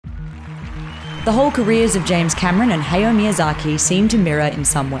The whole careers of James Cameron and Hayao Miyazaki seem to mirror in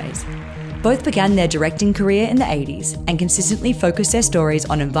some ways. Both began their directing career in the 80s and consistently focused their stories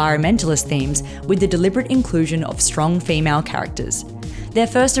on environmentalist themes with the deliberate inclusion of strong female characters. Their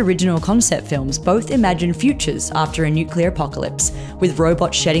first original concept films both imagined futures after a nuclear apocalypse, with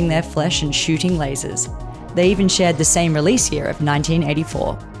robots shedding their flesh and shooting lasers. They even shared the same release year of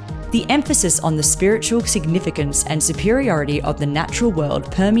 1984. The emphasis on the spiritual significance and superiority of the natural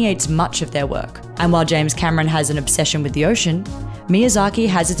world permeates much of their work. And while James Cameron has an obsession with the ocean, Miyazaki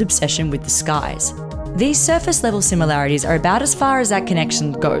has his obsession with the skies. These surface-level similarities are about as far as that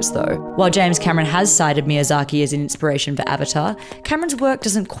connection goes, though. While James Cameron has cited Miyazaki as an inspiration for Avatar, Cameron's work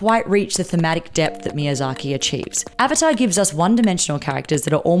doesn't quite reach the thematic depth that Miyazaki achieves. Avatar gives us one-dimensional characters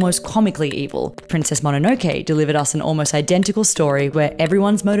that are almost comically evil. Princess Mononoke delivered us an almost identical story where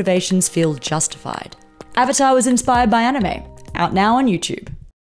everyone's motivations feel justified. Avatar was inspired by anime, out now on YouTube.